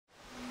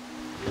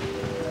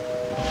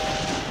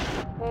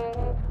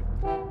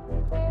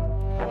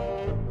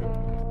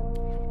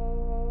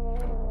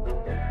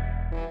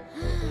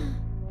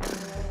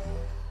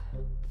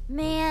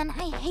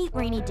hate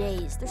rainy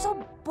days. They're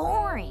so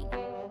boring.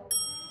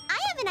 I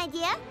have an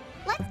idea.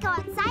 Let's go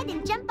outside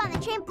and jump on the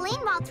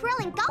trampoline while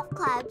twirling golf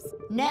clubs.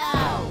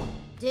 No!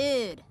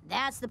 Dude,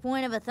 that's the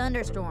point of a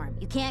thunderstorm.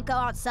 You can't go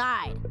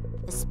outside.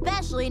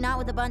 Especially not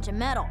with a bunch of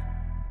metal.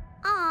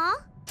 Aw.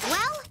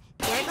 Well,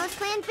 there goes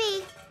Plan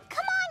B.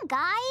 Come on,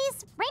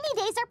 guys. Rainy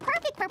days are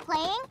perfect for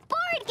playing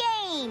board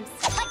games,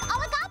 like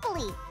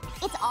Oligopoly.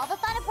 It's all the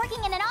fun of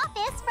working in an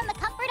office from the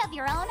comfort of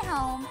your own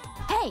home.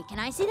 Hey, can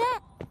I see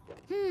that?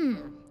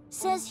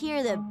 Says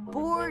here that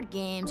board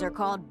games are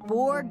called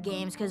board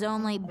games because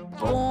only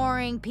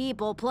boring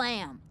people play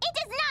them. It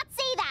does not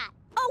say that.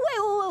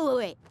 Oh,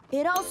 wait.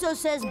 It also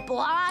says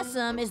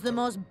Blossom is the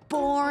most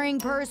boring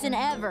person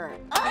ever.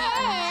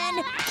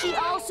 And she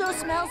also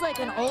smells like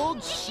an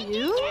old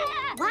shoe?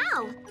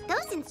 Wow,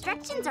 those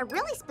instructions are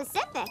really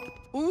specific.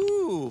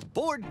 Ooh,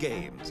 board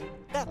games.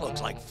 That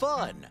looks like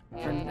fun.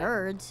 For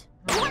nerds.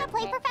 You want to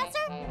play,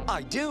 Professor?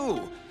 I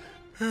do.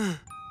 But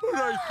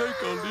I think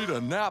I'll need a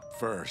nap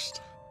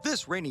first.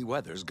 This rainy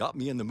weather's got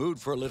me in the mood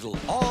for a little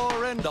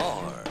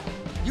R&R.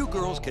 You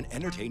girls can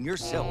entertain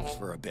yourselves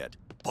for a bit.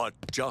 But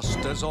just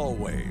as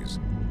always,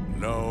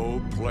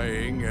 no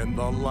playing in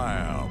the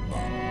lab.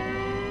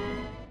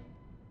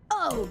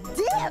 Oh,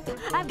 Dip!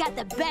 I've got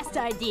the best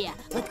idea.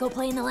 Let's go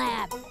play in the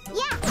lab.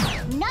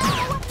 Yeah. No!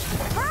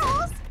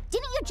 Girls,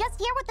 didn't you just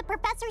hear what the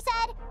professor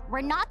said? We're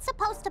not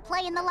supposed to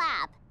play in the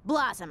lab.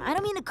 Blossom, I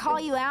don't mean to call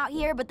you out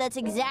here, but that's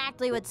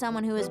exactly what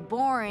someone who is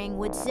boring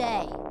would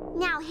say.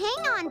 Now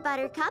hang on,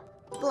 Buttercup.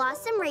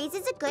 Blossom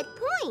raises a good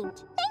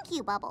point. Thank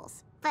you,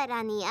 Bubbles. But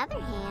on the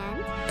other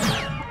hand...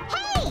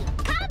 Hey!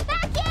 Come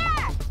back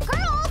here!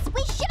 Girls,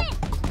 we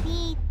shouldn't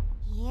be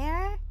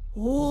here.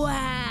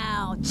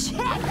 Wow,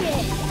 check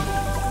it!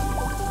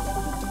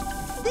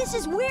 This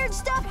is weird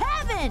stuff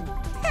heaven!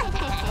 Hey,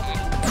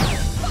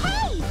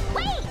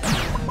 wait!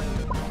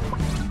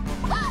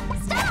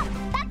 Stop!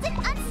 That's an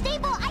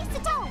unstable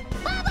isotope!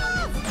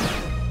 Bubbles!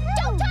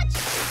 Don't touch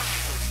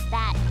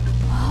that.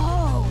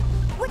 Oh,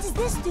 what does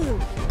this do?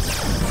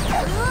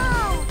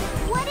 Whoa!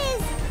 What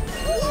is...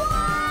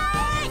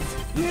 What?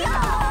 No!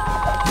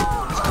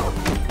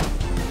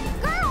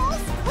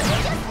 Girls, would you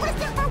just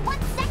listen for 1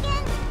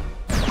 second?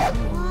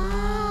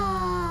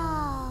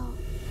 Wow!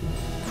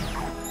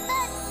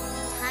 The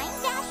Time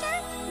Dasher?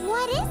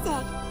 What is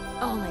it?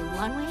 Only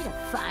one way to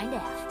find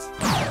out.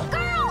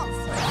 Girls!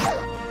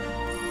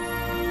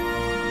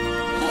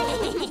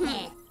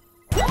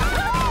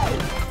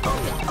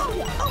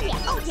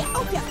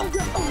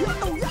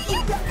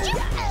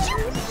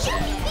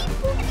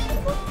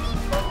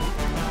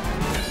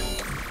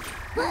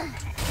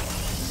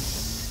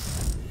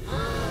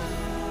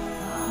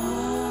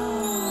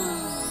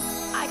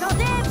 I call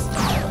dibs!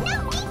 No,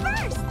 me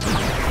first!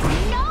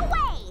 No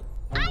way!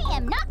 I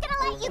am not gonna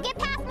let you get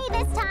past me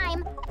this time.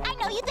 I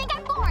know you think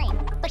I'm boring,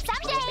 but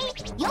someday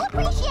you'll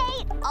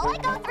appreciate all I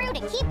go through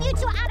to keep you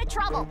two out of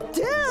trouble.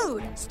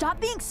 Dude, stop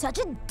being such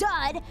a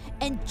dud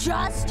and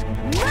just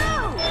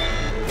move!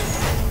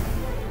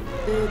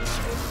 Oops.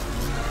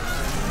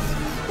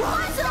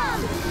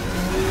 Blossom!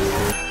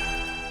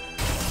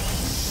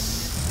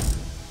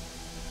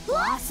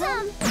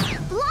 Blossom!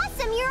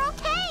 Blossom, you're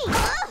okay!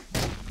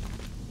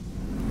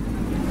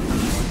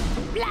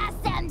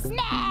 Blossom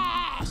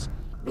smash!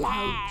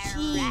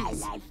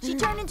 Jeez, she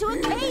turned into a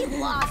cave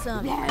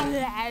blossom.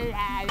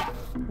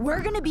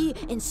 We're gonna be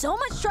in so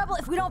much trouble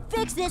if we don't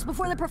fix this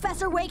before the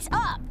professor wakes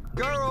up.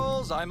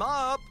 Girls, I'm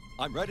up.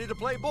 I'm ready to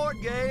play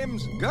board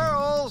games.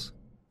 Girls,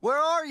 where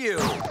are you?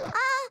 We're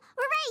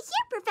right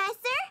here,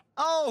 Professor.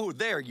 Oh,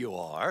 there you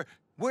are.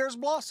 Where's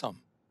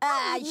Blossom?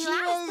 She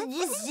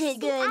was just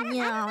good,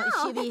 you know.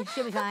 She'll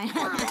be fine.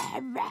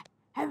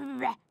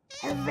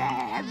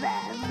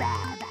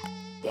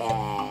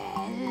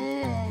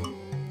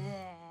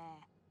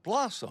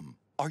 Blossom,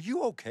 are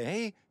you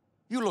okay?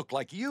 You look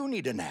like you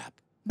need a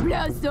nap.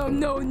 Blossom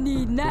no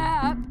need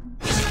nap.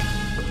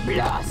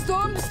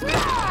 Blossom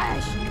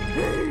smash!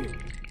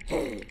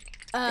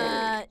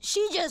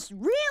 She just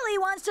really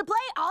wants to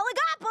play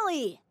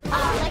Oligopoly.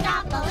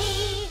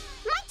 Oligopoly!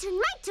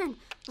 My turn.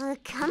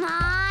 Come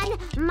on.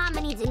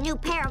 Mama needs a new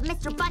pair of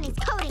Mr. Bunny's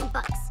coding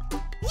books.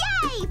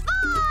 Yay!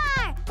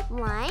 4!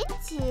 1,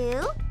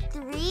 2,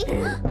 3.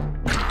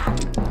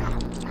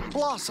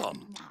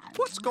 Blossom,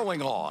 what's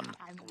going on?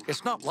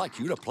 It's not like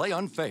you to play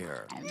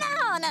unfair. No.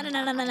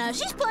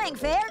 She's playing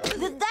fair.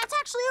 That's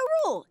actually a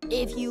rule.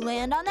 If you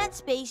land on that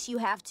space, you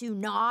have to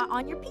gnaw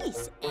on your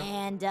piece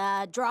and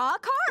draw a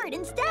card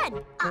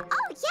instead. Oh,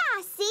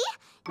 yeah, see?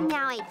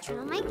 Now I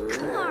draw my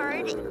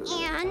card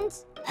and...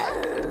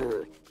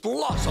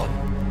 Blossom,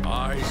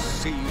 I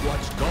see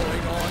what's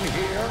going on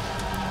here.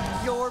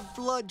 Your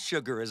blood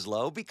sugar is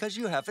low because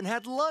you haven't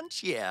had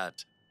lunch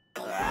yet.